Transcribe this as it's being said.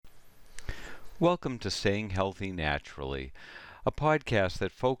Welcome to Staying Healthy Naturally, a podcast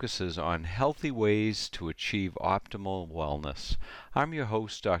that focuses on healthy ways to achieve optimal wellness. I'm your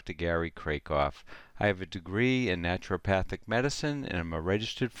host, Dr. Gary Krakoff. I have a degree in naturopathic medicine and I'm a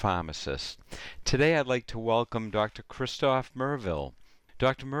registered pharmacist. Today I'd like to welcome Dr. Christophe Merville.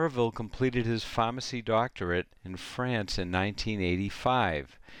 Dr. Merville completed his pharmacy doctorate in France in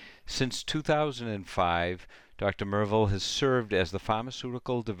 1985. Since 2005, Dr. Merville has served as the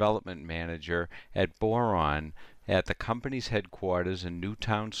Pharmaceutical Development Manager at Boiron at the company's headquarters in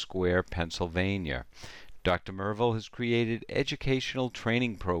Newtown Square, Pennsylvania. Dr. Merville has created educational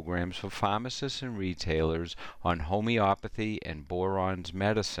training programs for pharmacists and retailers on homeopathy and Boiron's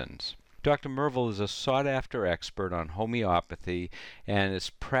medicines. Dr. Merville is a sought-after expert on homeopathy and its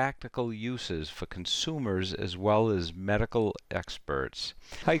practical uses for consumers as well as medical experts.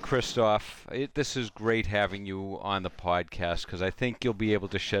 Hi, Christophe. This is great having you on the podcast because I think you'll be able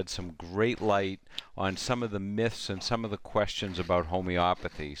to shed some great light on some of the myths and some of the questions about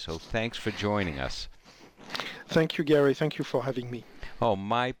homeopathy. So thanks for joining us. Thank you, Gary. Thank you for having me. Oh,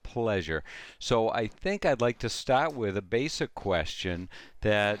 my pleasure. So I think I'd like to start with a basic question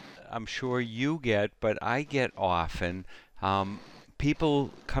that I'm sure you get, but I get often.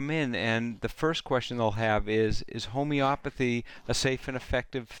 People come in and the first question they'll have is homeopathy a safe and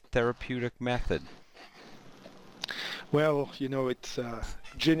effective therapeutic method? Well, it's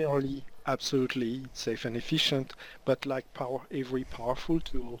generally absolutely safe and efficient, but like every powerful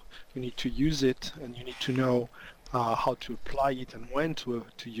tool, you need to use it and you need to know how to apply it and when to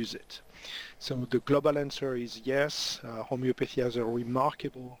use it. So the global answer is yes. Homeopathy has a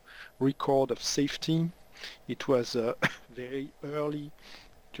remarkable record of safety. It was very early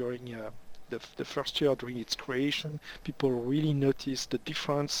during the first year during its creation. People really noticed the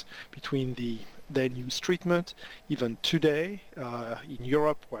difference between the then used treatment. Even today, in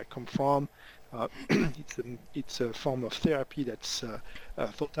Europe, where I come from, it's a form of therapy that's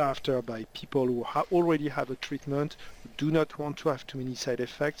thought after by people who already have a treatment, who do not want to have too many side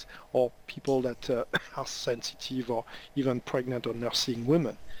effects, or people that are sensitive or even pregnant or nursing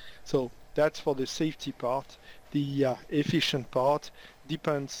women. So that's for the safety part. The efficient part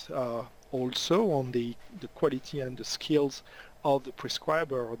depends also on the quality and the skills of the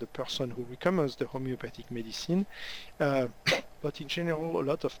prescriber or the person who recommends the homeopathic medicine. But in general, a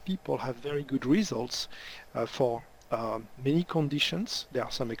lot of people have very good results for many conditions. There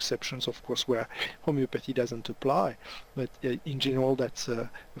are some exceptions, of course, where homeopathy doesn't apply, but in general, that's a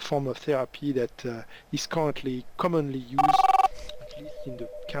form of therapy that is currently commonly used, at least in the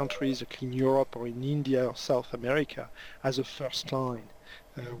countries like in Europe or in India or South America, as a first line,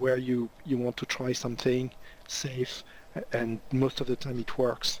 where you want to try something safe, and most of the time it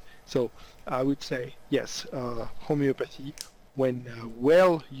works. So I would say, yes, homeopathy, when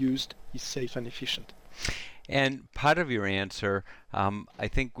well used, is safe and efficient. And part of your answer, I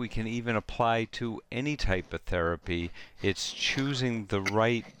think we can even apply to any type of therapy. It's choosing the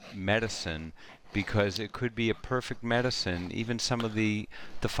right medicine because it could be a perfect medicine. Even some of the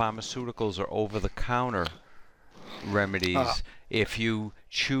pharmaceuticals are over-the-counter remedies. If you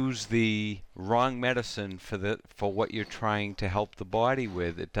choose the wrong medicine for what you're trying to help the body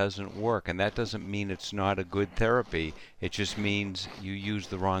with, it doesn't work, and that doesn't mean it's not a good therapy. It just means you use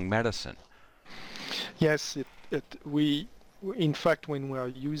the wrong medicine. Yes, we in fact, when we are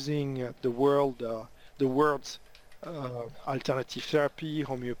using the words alternative therapy,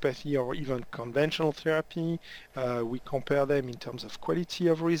 homeopathy, or even conventional therapy, we compare them in terms of quality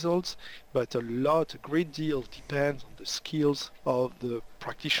of results, but a great deal depends on the skills of the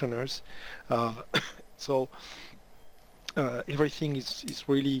practitioners. So everything is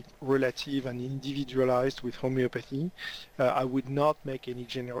really relative and individualized with homeopathy. I would not make any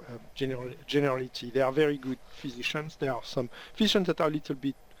generality. There are very good physicians. There are some physicians that are a little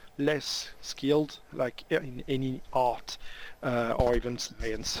bit less skilled, like in any art or even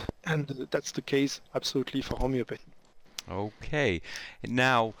science. And that's the case absolutely for homeopathy. Okay.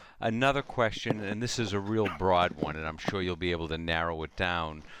 Now, another question, and this is a real broad one, and I'm sure you'll be able to narrow it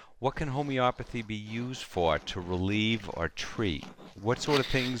down. What can homeopathy be used for to relieve or treat? What sort of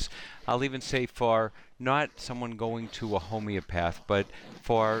things, I'll even say for not someone going to a homeopath, but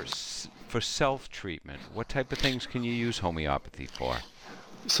for self-treatment? What type of things can you use homeopathy for?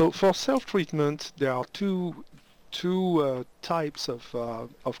 So for self-treatment, there are two types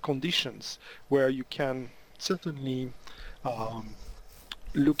of conditions where you can certainly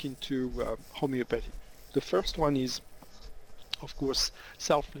look into homeopathy. The first one is, of course,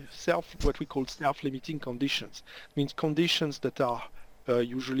 what we call self-limiting conditions. Means conditions that are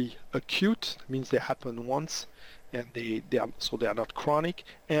usually acute, means they happen once, and they are not chronic,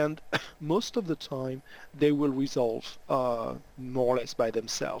 and most of the time they will resolve more or less by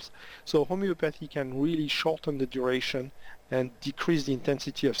themselves. So homeopathy can really shorten the duration and decrease the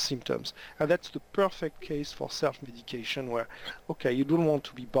intensity of symptoms. And that's the perfect case for self-medication where, okay, you don't want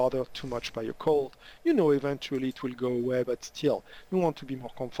to be bothered too much by your cold. You know eventually it will go away, but still, you want to be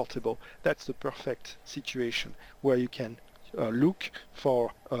more comfortable. That's the perfect situation where you can look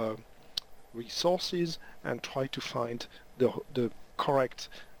for resources and try to find the correct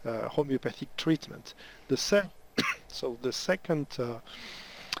homeopathic treatment. So the second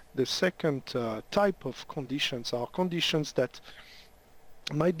type of conditions are conditions that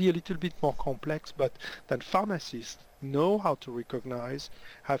might be a little bit more complex, but that pharmacists know how to recognize,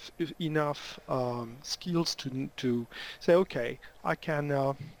 have enough skills to say, okay, I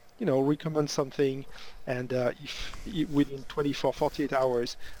can recommend something, and if within 24, 48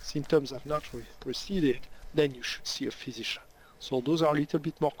 hours symptoms have not receded, then you should see a physician. So those are a little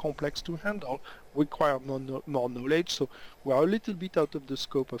bit more complex to handle, require more knowledge. So we are a little bit out of the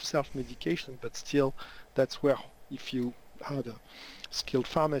scope of self-medication, but still, that's where if you had a skilled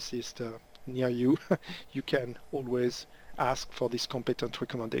pharmacist near you, you can always ask for these competent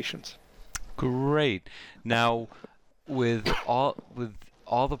recommendations. Great. Now, with all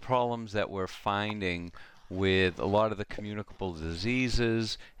the problems that we're finding with a lot of the communicable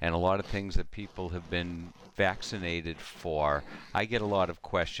diseases and a lot of things that people have been vaccinated for, I get a lot of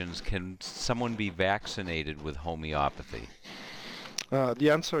questions. Can someone be vaccinated with homeopathy? The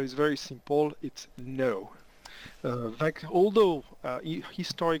answer is very simple. It's no. Although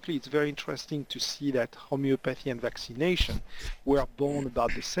historically it's very interesting to see that homeopathy and vaccination were born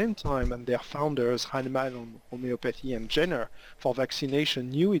about the same time, and their founders, Hahnemann on homeopathy and Jenner for vaccination,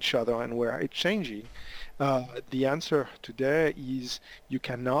 knew each other and were exchanging. The answer today is you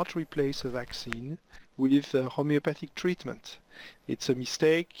cannot replace a vaccine with homeopathic treatment. It's a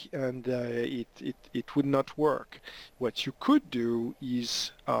mistake, and it would not work. What you could do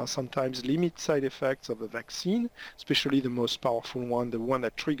is sometimes limit side effects of a vaccine, especially the most powerful one, the one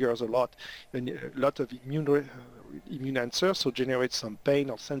that triggers a lot of immune answers, so generates some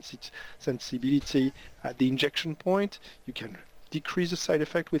pain or sensibility at the injection point. You can decrease the side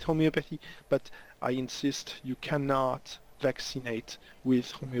effect with homeopathy, but I insist you cannot vaccinate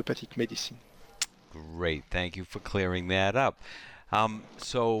with homeopathic medicine. Great. Thank you for clearing that up.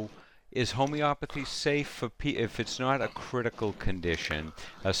 So is homeopathy safe for if it's not a critical condition,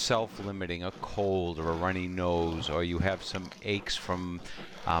 a self-limiting, a cold or a runny nose, or you have some aches from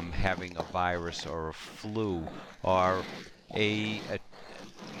having a virus or a flu, or a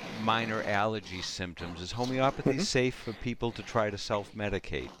minor allergy symptoms? Is homeopathy safe for people to try to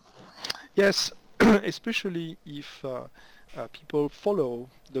self-medicate? Yes, especially if people follow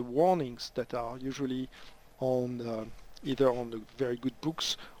the warnings that are usually on either on the very good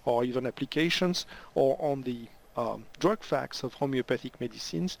books or even applications, or on the drug facts of homeopathic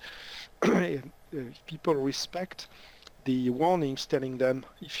medicines. People respect the warnings telling them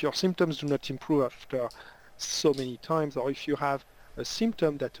if your symptoms do not improve after so many times, or if you have a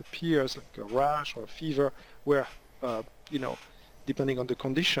symptom that appears like a rash or a fever where depending on the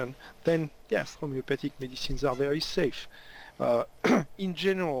condition, then yes, homeopathic medicines are very safe. In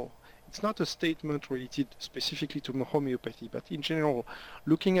general, it's not a statement related specifically to homeopathy, but in general,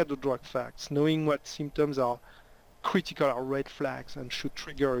 looking at the drug facts, knowing what symptoms are critical or red flags and should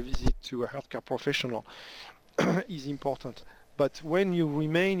trigger a visit to a healthcare professional is important. But when you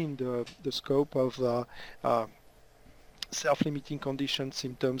remain in the scope of self-limiting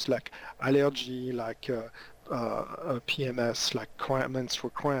symptoms like allergy, like PMS, like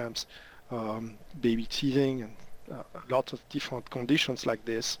menstrual cramps, baby teething, and a lot of different conditions like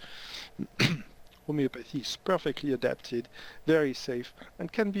this, homeopathy is perfectly adapted, very safe,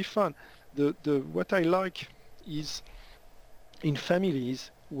 and can be fun. What I like is in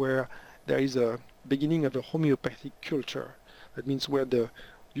families where there is a beginning of a homeopathic culture. That means where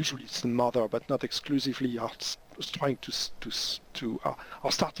usually it's the mother, but not exclusively, are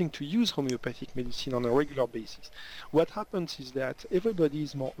starting to use homeopathic medicine on a regular basis. What happens is that everybody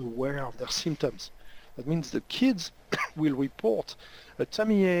is more aware of their symptoms. That means the kids will report a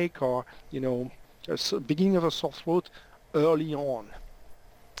tummy ache or beginning of a sore throat early on.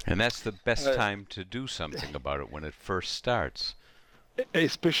 And that's the best time to do something about it, when it first starts.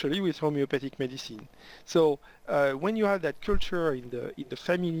 Especially with homeopathic medicine. So when you have that culture in the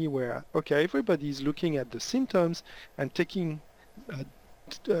family where everybody is looking at the symptoms and taking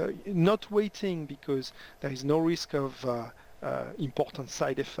not waiting, because there is no risk of important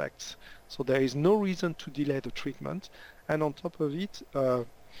side effects, so there is no reason to delay the treatment. And on top of it, there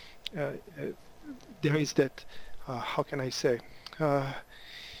is that how can I say, uh,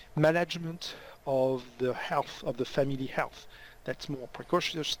 management of the health, of the family health. That's more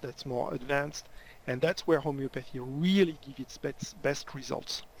precocious, that's more advanced, and that's where homeopathy really gives its best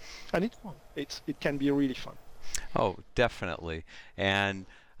results. And it's fun. It can be really fun. Oh, definitely. And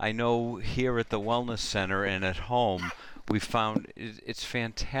I know here at the Wellness Center and at home, we found it's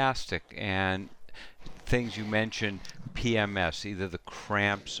fantastic. And things you mentioned, PMS, either the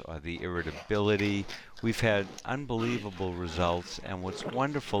cramps or the irritability, we've had unbelievable results. And what's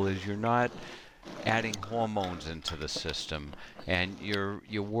wonderful is you're not adding hormones into the system, and you're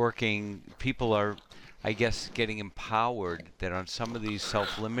working. People are, I guess, getting empowered that on some of these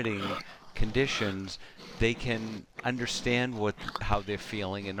self-limiting conditions they can understand how they're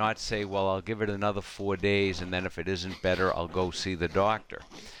feeling and not say, well, I'll give it another 4 days, and then if it isn't better, I'll go see the doctor.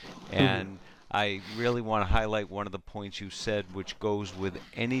 Mhm. And I really want to highlight one of the points you said, which goes with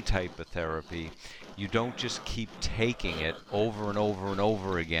any type of therapy. You don't just keep taking it over and over and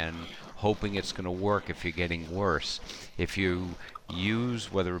over again, hoping it's going to work if you're getting worse. If you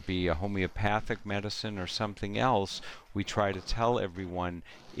use, whether it be a homeopathic medicine or something else, we try to tell everyone,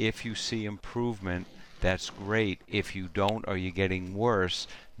 if you see improvement, that's great. If you don't or you're getting worse,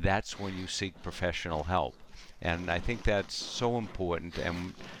 that's when you seek professional help. And I think that's so important,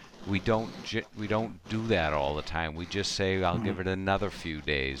 and we don't do that all the time. We just say, I'll give Mhm. it another few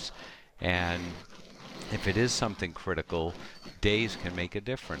days. And if it is something critical, days can make a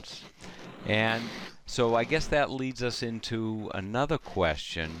difference. And so I guess that leads us into another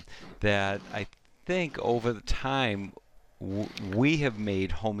question that I think over the time we have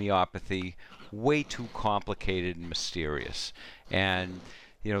made homeopathy way too complicated and mysterious. And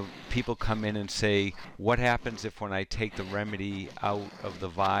people come in and say, what happens if when I take the remedy out of the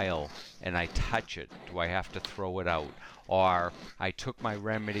vial and I touch it, do I have to throw it out? Or I took my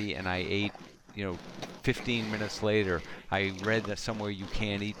remedy and I ate, 15 minutes later, I read that somewhere you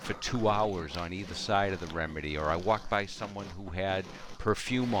can't eat for 2 hours on either side of the remedy, or I walked by someone who had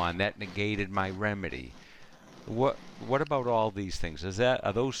perfume on that negated my remedy. What about all these things?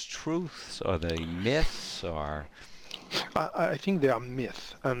 Are those truths? Are they myths? Or I think they are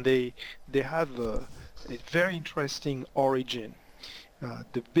myths, and they have a very interesting origin.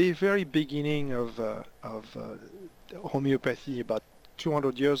 The very beginning of homeopathy, about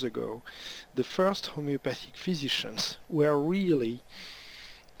 200 years ago, the first homeopathic physicians were really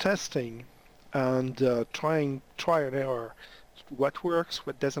testing and try and error, what works,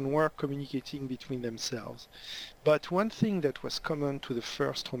 what doesn't work, communicating between themselves. But one thing that was common to the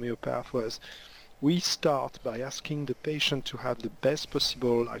first homeopath was, we start by asking the patient to have the best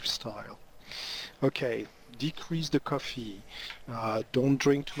possible lifestyle. Okay, decrease the coffee, don't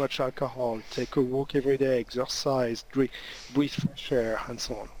drink too much alcohol, take a walk every day, exercise, breathe fresh air, and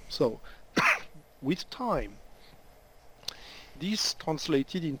so on. So with time, this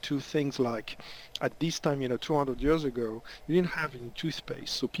translated into things like, at this time, 200 years ago, you didn't have any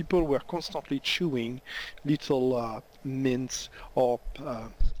toothpaste, so people were constantly chewing little mints or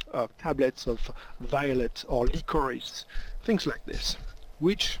tablets of violet or licorice, things like this,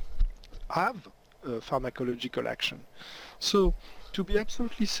 which have pharmacological action. So to be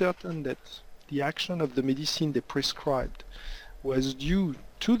absolutely certain that the action of the medicine they prescribed was due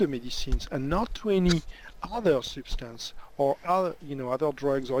to the medicines and not to any other substance or other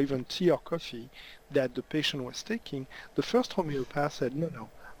drugs or even tea or coffee that the patient was taking, the first homeopath said, no,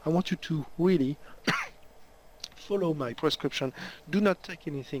 I want you to really follow my prescription, do not take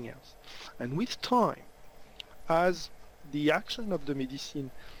anything else. And with time, as the action of the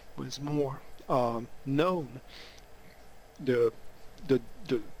medicine was more known, the, the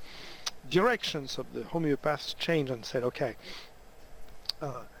directions of the homeopaths changed and said, okay,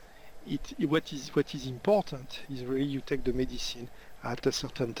 uh, what is important is really you take the medicine at a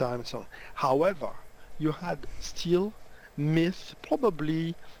certain time and so on. However, you had still myth,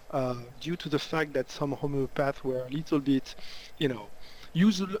 probably due to the fact that some homeopaths were a little bit,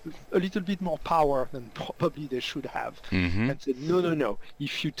 use a little bit more power than probably they should have, mm-hmm. and said, no.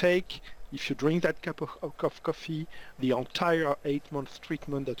 If you drink that cup of coffee, the entire 8 month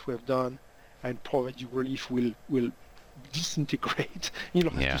treatment that we have done and provide you relief will disintegrate.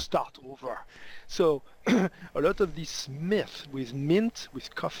 Have to Yeah. start over. So a lot of these myths with mint,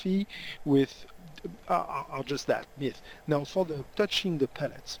 with coffee, with are just that, myth. Now for the touching the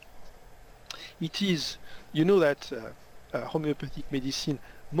pellets, it is, that homeopathic medicine,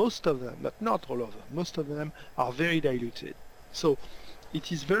 most of them, but not all of them, most of them are very diluted. So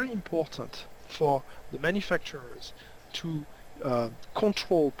it is very important for the manufacturers to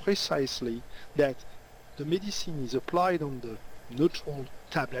control precisely that the medicine is applied on the neutral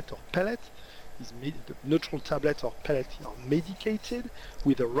tablet or pellet, the neutral tablet or pellet are medicated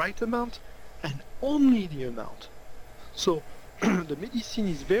with the right amount and only the amount. So the medicine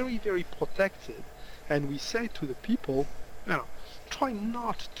is very, very protected, and we say to the people, try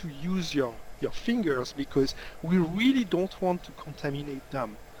not to use your fingers because we really don't want to contaminate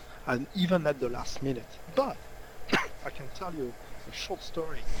them, and even at the last minute. But I can tell you a short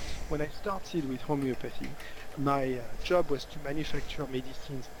story. When I started with homeopathy, my job was to manufacture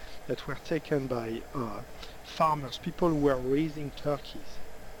medicines that were taken by farmers, people who were raising turkeys.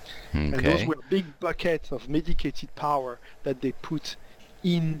 Okay. And those were big buckets of medicated powder that they put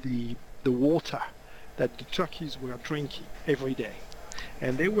in the water that the turkeys were drinking every day.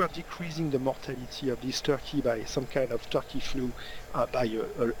 And they were decreasing the mortality of this turkey by some kind of turkey flu by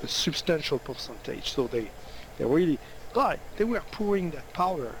a substantial percentage. So they really, they were pouring that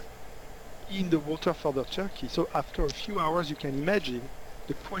powder in the water for the turkey. So after a few hours, you can imagine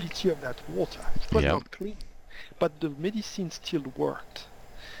the quality of that water. It was not clean, but the medicine still worked.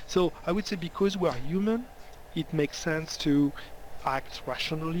 So I would say because we are human, it makes sense to act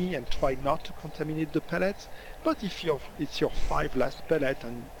rationally and try not to contaminate the pellets. But if it's your 5 last pellet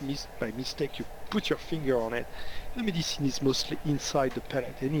and by mistake you put your finger on it, the medicine is mostly inside the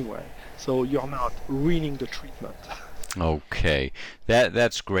pellet anyway, so you're not ruining the treatment. Okay,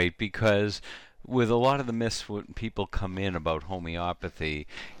 that's great, because with a lot of the myths when people come in about homeopathy,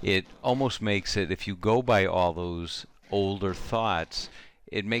 it almost makes it, if you go by all those older thoughts,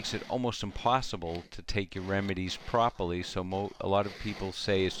 it makes it almost impossible to take your remedies properly. So a lot of people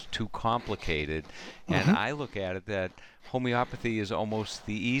say it's too complicated, and I look at it that homeopathy is almost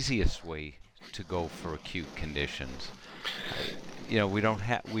the easiest way to go for acute conditions. We don't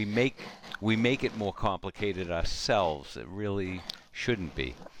have we make it more complicated ourselves. It really shouldn't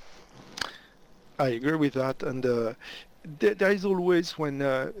be. I agree with that, and there is always when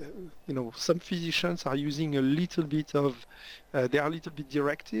some physicians are using a little bit of they are a little bit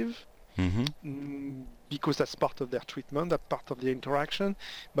directive because that's part of their treatment, that's part of the interaction.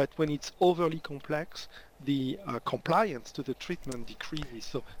 But when it's overly complex, the compliance to the treatment decreases,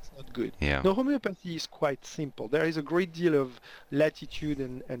 so it's not good. Yeah. No, homeopathy is quite simple. There is a great deal of latitude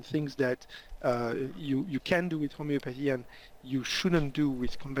and things that you can do with homeopathy and you shouldn't do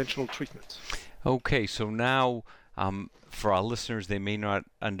with conventional treatments. Okay, so now for our listeners, they may not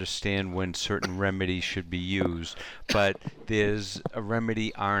understand when certain remedies should be used, but there's a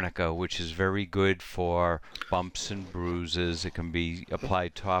remedy, arnica, which is very good for bumps and bruises. It can be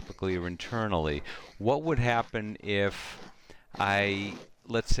applied topically or internally. What would happen if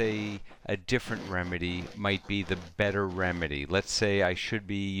let's say a different remedy might be the better remedy? Let's say I should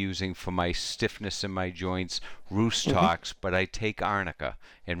be using for my stiffness in my joints Rhus tox, but I take arnica,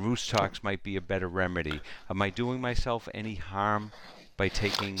 and Rhus tox might be a better remedy. Am I doing myself any harm by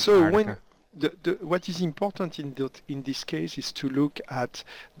taking arnica? What is important in this case is to look at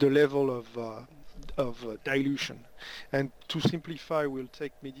the level of dilution. And to simplify, we'll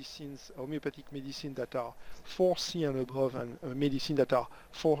take homeopathic medicine that are 4C and above, and medicine that are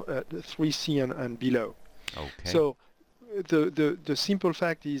 3C and below. Okay. So the simple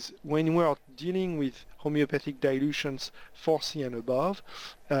fact is, when we are dealing with homeopathic dilutions 4C and above,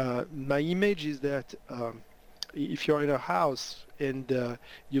 my image is that if you're in a house and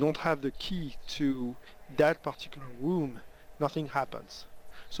you don't have the key to that particular room, nothing happens.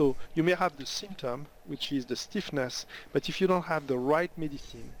 So you may have the symptom, which is the stiffness, but if you don't have the right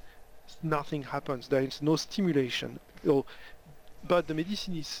medicine, nothing happens. There is no stimulation. But the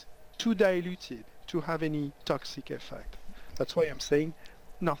medicine is too diluted to have any toxic effect. That's why I'm saying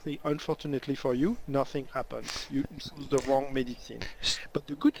nothing, unfortunately for you, nothing happens. You choose the wrong medicine. But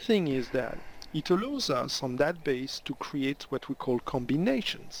the good thing is that it allows us on that base to create what we call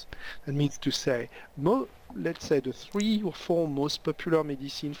combinations. That means to say, let's say the 3 or 4 most popular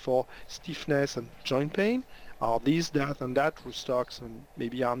medicine for stiffness and joint pain are this, that, and that, Rhus tox, and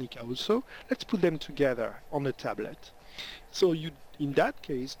maybe arnica also. Let's put them together on a tablet. So in that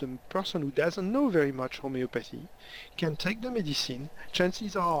case, the person who doesn't know very much homeopathy can take the medicine.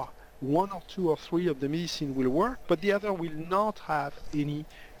 Chances are 1 or 2 or 3 of the medicine will work, but the other will not have any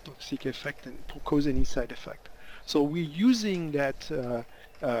toxic effect and cause any side effect. So we're using that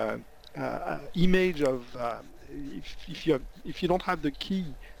image of if you don't have the key,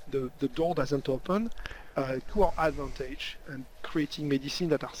 the door doesn't open, to our advantage, and creating medicine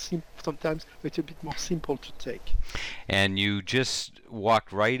that are sometimes a little bit more simple to take. And you just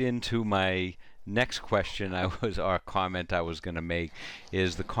walked right into my next question or comment I was going to make,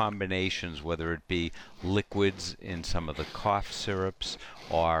 is the combinations, whether it be liquids in some of the cough syrups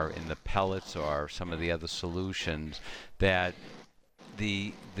or in the pellets or some of the other solutions, that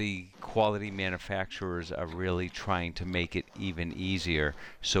the quality manufacturers are really trying to make it even easier.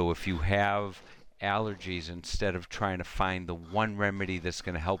 So if you have allergies, instead of trying to find the one remedy that's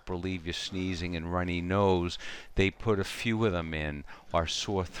going to help relieve your sneezing and runny nose, they put a few of them in, or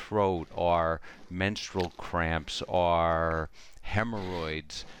sore throat, or menstrual cramps, or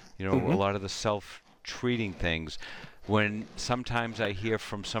hemorrhoids. You know, a Hmm. lot of the self-treating things. When sometimes I hear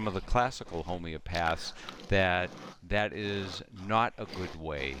from some of the classical homeopaths that that is not a good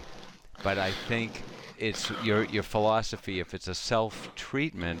way, but I think it's your philosophy. If it's a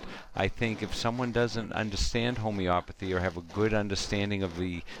self-treatment, I think if someone doesn't understand homeopathy or have a good understanding of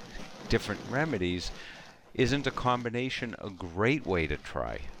the different remedies, isn't a combination a great way to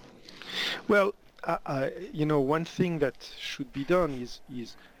try? Well, one thing that should be done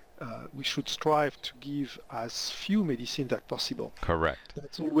is we should strive to give as few medicines as possible. Correct.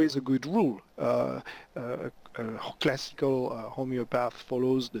 That's always a good rule. Classical homeopath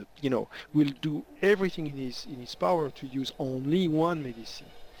follows will do everything in his power to use only one medicine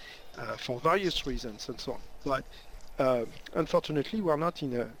for various reasons and so on. But unfortunately, we're not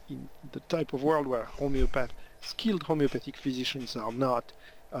in the type of world where skilled homeopathic physicians are not.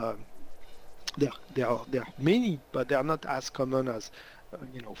 Um, there are many, but they are not as common as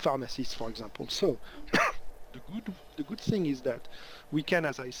pharmacists, for example. So the good thing is that we can,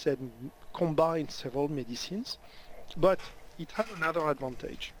 as I said, combine several medicines, but it has another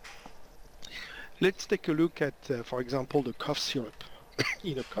advantage. Let's take a look at, for example, the cough syrup.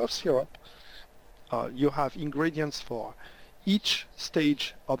 In a cough syrup, you have ingredients for each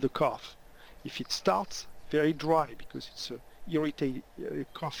stage of the cough. If it starts very dry because it's a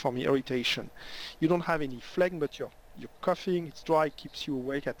cough from irritation, you don't have any phlegm, but you're coughing, it's dry, keeps you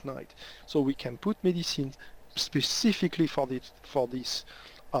awake at night. So we can put medicine specifically for this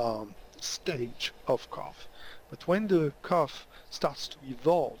stage of cough. But when the cough starts to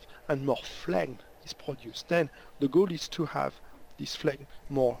evolve and more phlegm is produced, then the goal is to have this phlegm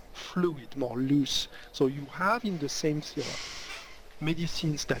more fluid, more loose. So you have in the same syrup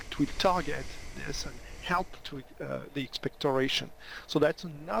medicines that will target this and help to the expectoration. So that's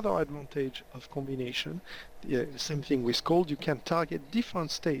another advantage of combination. The same thing with cold, you can target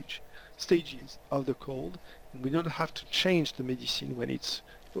different stages of the cold, and we don't have to change the medicine when it's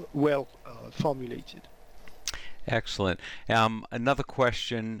well formulated. Excellent. Another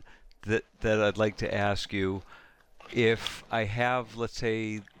question that I'd like to ask you: if I have, let's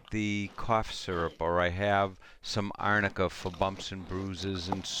say, the cough syrup, or I have some arnica for bumps and bruises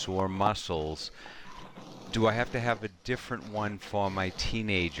and sore muscles, do I have to have a different one for my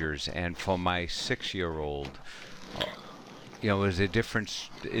teenagers and for my 6-year-old? Is it different?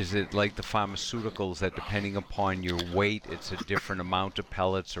 Is it like the pharmaceuticals that depending upon your weight, it's a different amount of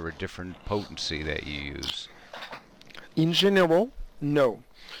pellets or a different potency that you use? In general, no,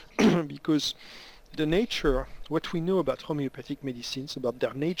 because what we know about homeopathic medicines, about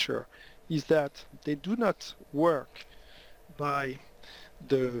their nature, is that they do not work by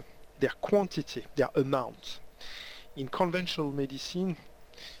their quantity, their amount. In conventional medicine,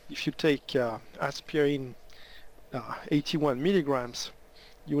 if you take aspirin 81 milligrams,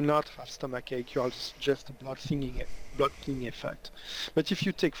 you will not have stomachache, you have just a blood thinning effect. But if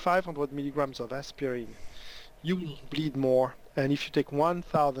you take 500 milligrams of aspirin, you will bleed more, and if you take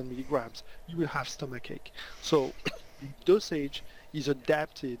 1000 milligrams, you will have stomachache. So the dosage is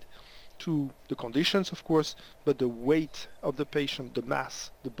adapted to the conditions, of course, but the weight of the patient, the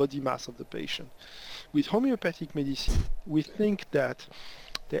mass, the body mass of the patient. With homeopathic medicine, we think that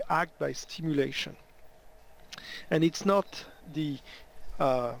they act by stimulation, and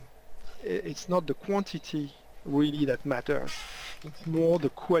uh, it's not the quantity really that matters. It's more the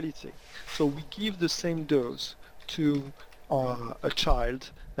quality. So we give the same dose to a child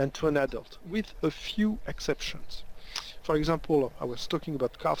and to an adult, with a few exceptions. For example, I was talking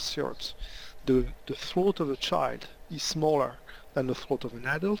about cough syrups. The throat of a child is smaller than the throat of an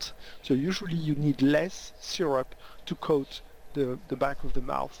adult, so usually you need less syrup to coat the back of the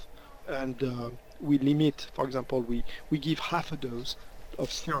mouth. And we limit, for example, we give half a dose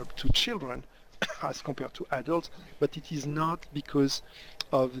of syrup to children as compared to adults, but it is not because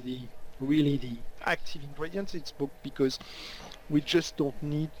of the active ingredients, it's because we just don't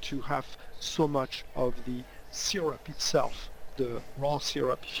need to have so much of the syrup itself, the raw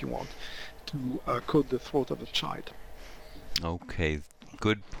syrup if you want, to coat the throat of a child. Okay,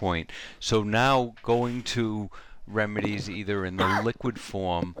 good point. So now going to remedies either in the liquid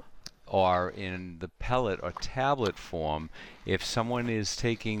form or in the pellet or tablet form, if someone is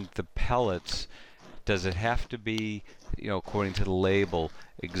taking the pellets, Does it have to be, according to the label,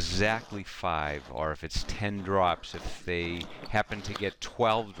 exactly 5, or if it's 10 drops, if they happen to get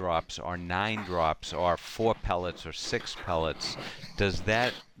 12 drops or 9 drops or 4 pellets or 6 pellets, does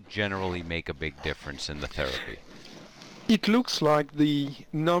that generally make a big difference in the therapy? It looks like the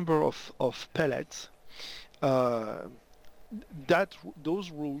number of pellets, uh,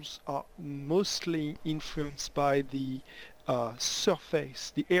 those rules are mostly influenced by the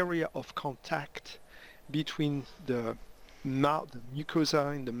surface, the area of contact between the mouth, the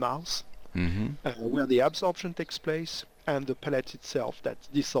mucosa in the mouth, Mm-hmm. where the absorption takes place, and the pellet itself that's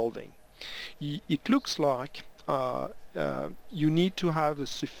dissolving. It looks like you need to have a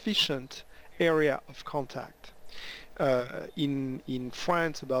sufficient area of contact. In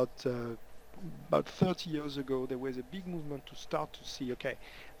France, about 30 years ago, there was a big movement to start to see, okay,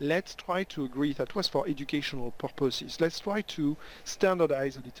 let's try to agree, that was for educational purposes, let's try to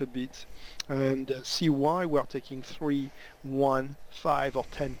standardize a little bit and see why we're taking 3, 1, 5, or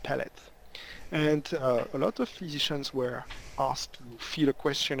 10 pellets. And a lot of physicians were asked to fill a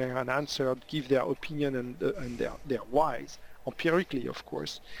questionnaire and answer, give their opinion and their whys, empirically, of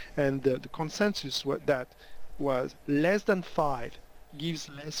course. And the consensus was less than 5 gives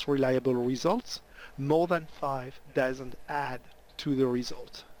less reliable results. More than 5 doesn't add to the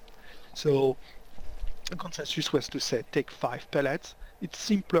result. So the consensus was to say take 5 pellets. It's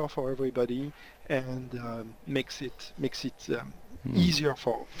simpler for everybody and makes it easier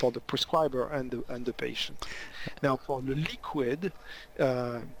for the prescriber and the patient. Now for the liquid,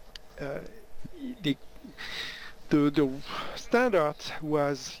 the standard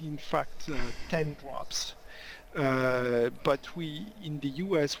was in fact 10 drops. But we in the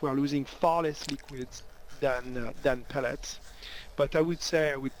US we're losing far less liquids than pellets. But I would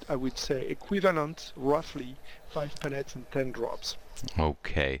say equivalent, roughly 5 pellets and 10 drops.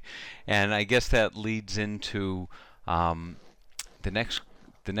 Okay, and I guess that leads into the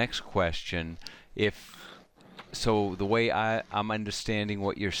next question. So the way I'm understanding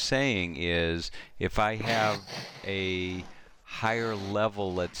what you're saying is, if I have a higher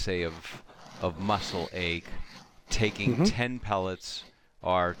level, let's say, of muscle ache, taking 10 pellets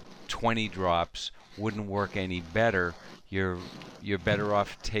or 20 drops wouldn't work any better. You're better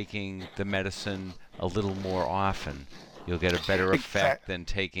off taking the medicine a little more often. You'll get a better effect than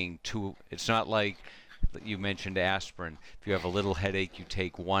taking 2. It's not like you mentioned aspirin. If you have a little headache, you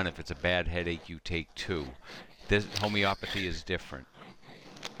take 1. If it's a bad headache, you take 2. This homeopathy is different.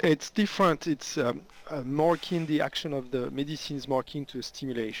 It's different. It's more akin, the action of the medicine is more akin to a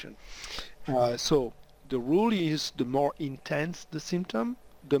stimulation. So the rule is, the more intense the symptom,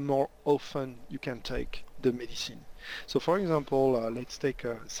 the more often you can take the medicine. So for example, let's take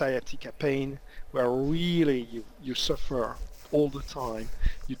a sciatica pain where really you suffer all the time.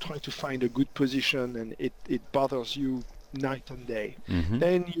 You try to find a good position and it bothers you night and day.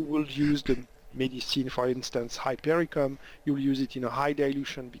 Then you will use the medicine, for instance, Hypericum. You'll use it in a high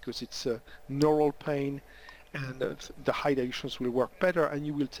dilution because it's a neural pain, and the high dilutions will work better, and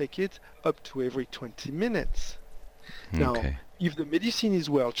you will take it up to every 20 minutes. Now, if the medicine is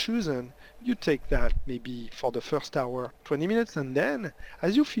well chosen, you take that maybe for the first hour, 20 minutes, and then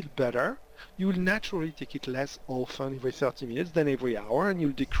as you feel better, you will naturally take it less often, every 30 minutes, than every hour, and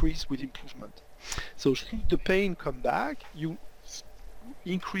you'll decrease with improvement. So should the pain come back, you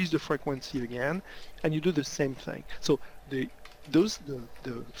increase the frequency again, and you do the same thing. So the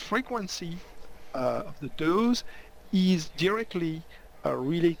frequency of the dose is directly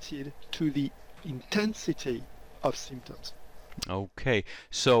related to the intensity of symptoms. Okay,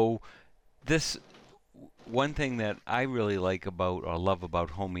 so this one thing that I really like about or love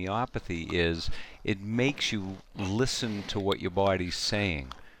about homeopathy is it makes you listen to what your body's saying,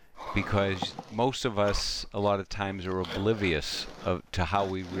 because most of us a lot of times are oblivious to how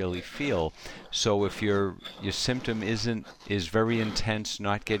we really feel. So if your symptom is very intense,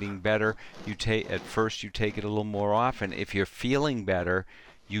 not getting better, at first you take it a little more often. If you're feeling better,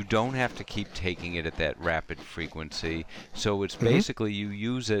 you don't have to keep taking it at that rapid frequency. So it's basically you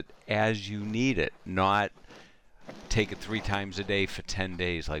use it as you need it, not take it 3 times a day for 10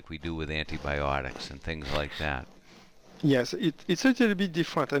 days like we do with antibiotics and things like that. Yes, it's a little bit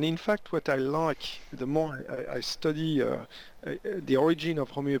different. And in fact, what I like, the more I study the origin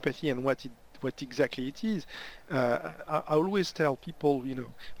of homeopathy and what exactly it is, I always tell people,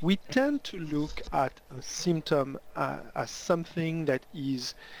 we tend to look at a symptom as something that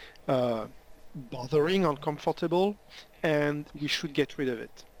is bothering, uncomfortable, and we should get rid of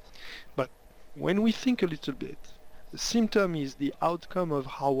it. But when we think a little bit, the symptom is the outcome of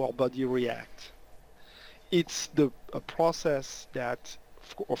how our body reacts. It's a process that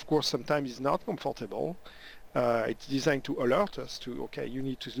of course, sometimes it's not comfortable. It's designed to alert us to, okay, you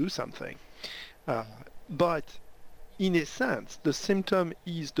need to do something. But in a sense, the symptom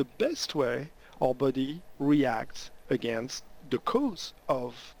is the best way our body reacts against the cause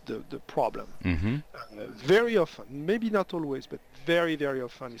of the problem. Mm-hmm. Very often, maybe not always, but very, very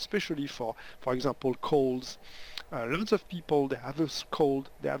often, especially for example, colds. Lots of people, they have a cold,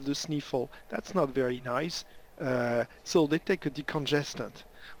 they have the sniffle. That's not very nice. So they take a decongestant.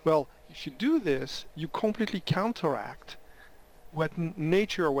 Well, if you do this, you completely counteract what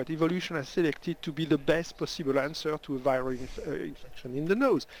nature, what evolution has selected to be the best possible answer to a viral infection in the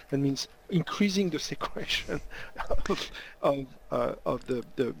nose. That means increasing the secretion of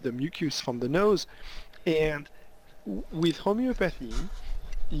the mucus from the nose. And with homeopathy,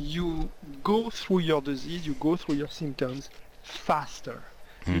 you go through your disease, you go through your symptoms faster.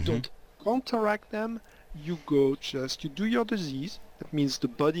 Mm-hmm. You don't counteract them, you do your disease. That means the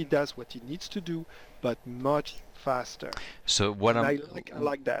body does what it needs to do, but much faster. So what I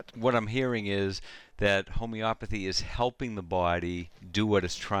like that. What I'm hearing is that homeopathy is helping the body do what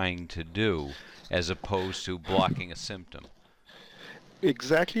it's trying to do, as opposed to blocking a symptom.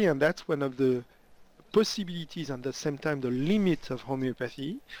 Exactly, and that's one of the possibilities and at the same time the limit of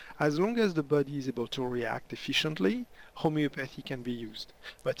homeopathy. As long as the body is able to react efficiently, homeopathy can be used.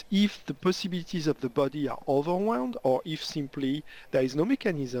 But if the possibilities of the body are overwhelmed, or if simply there is no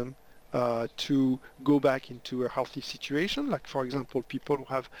mechanism to go back into a healthy situation, like for example people who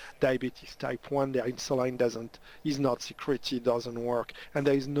have diabetes type 1, their insulin is not secreted, doesn't work, and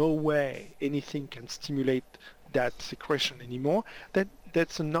there is no way anything can stimulate that secretion anymore,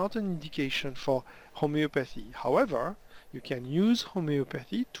 that's another indication for homeopathy. However, you can use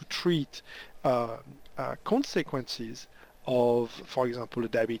homeopathy to treat consequences of, for example,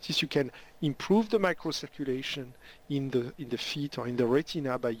 diabetes. You can improve the microcirculation in the feet or in the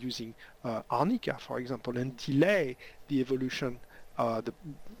retina by using arnica, for example, and delay the evolution of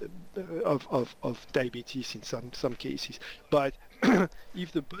diabetes in some cases. But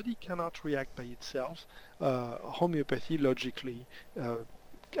if the body cannot react by itself, homeopathy logically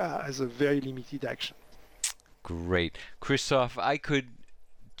has a very limited action. Great. Christophe, I could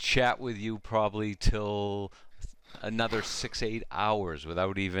chat with you probably till another 6-8 hours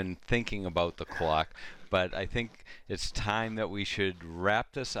without even thinking about the clock, but I think it's time that we should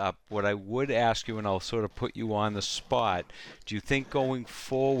wrap this up. What I would ask you, and I'll sort of put you on the spot, do you think going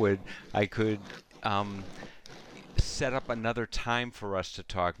forward I could set up another time for us to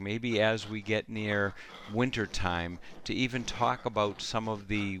talk, maybe as we get near winter time, to even talk about some of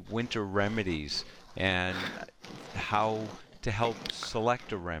the winter remedies and how to help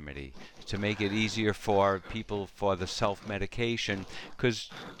select a remedy to make it easier for people for the self-medication? Because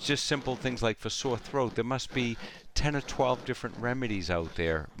just simple things like for sore throat, there must be 10 or 12 different remedies out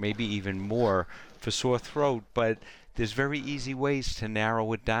there, maybe even more for sore throat, but there's very easy ways to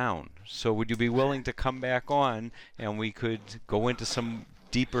narrow it down. So would you be willing to come back on and we could go into some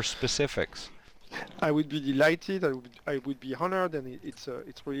deeper specifics? I would be delighted. I would be honored, and it's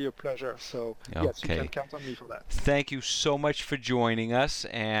really a pleasure. So yes, you can count on me for that. Thank you so much for joining us,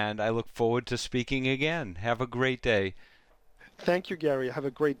 and I look forward to speaking again. Have a great day. Thank you, Gary. Have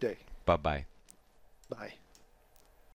a great day. Bye-bye. Bye.